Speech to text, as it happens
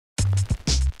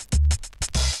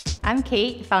I'm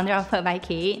Kate, founder of Perk by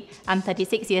Kate. I'm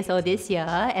 36 years old this year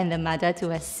and the mother to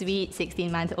a sweet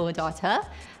 16-month-old daughter.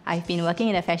 I've been working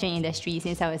in the fashion industry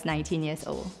since I was 19 years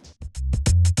old.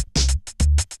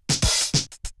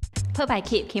 Perk by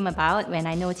Kate came about when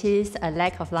I noticed a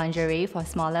lack of lingerie for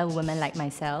smaller women like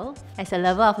myself. As a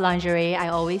lover of lingerie, I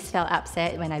always felt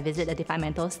upset when I visit the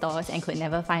departmental stores and could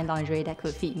never find lingerie that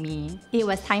could fit me. It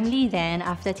was timely then,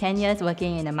 after 10 years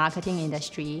working in the marketing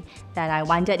industry, that I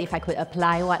wondered if I could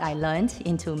apply what I learned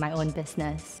into my own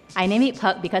business. I named it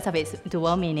Perk because of its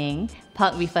dual meaning.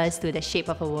 Perk refers to the shape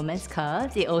of a woman's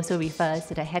curves. It also refers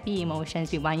to the happy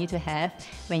emotions we want you to have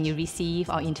when you receive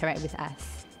or interact with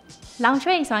us.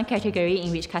 Lingerie is one category in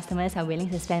which customers are willing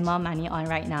to spend more money on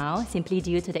right now, simply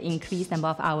due to the increased number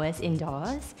of hours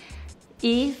indoors.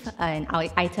 If an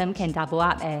item can double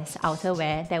up as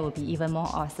outerwear, that would be even more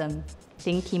awesome.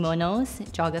 Think kimonos,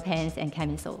 jogger pants, and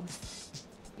camisoles.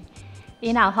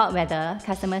 In our hot weather,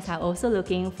 customers are also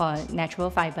looking for natural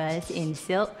fibers in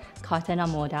silk, cotton or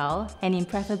modal, and in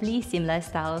preferably seamless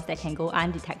styles that can go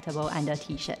undetectable under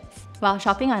t-shirts. While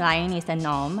shopping online is the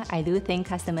norm, I do think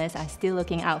customers are still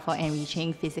looking out for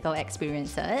enriching physical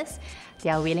experiences. They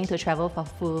are willing to travel for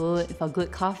food, for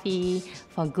good coffee,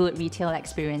 for good retail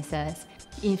experiences.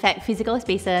 In fact, physical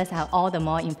spaces are all the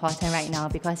more important right now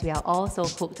because we are all so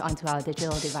hooked onto our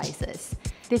digital devices.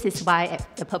 This is why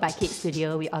at the Perk by Kate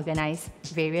studio, we organize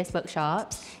various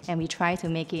workshops and we try to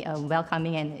make it a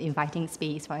welcoming and inviting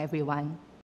space for everyone.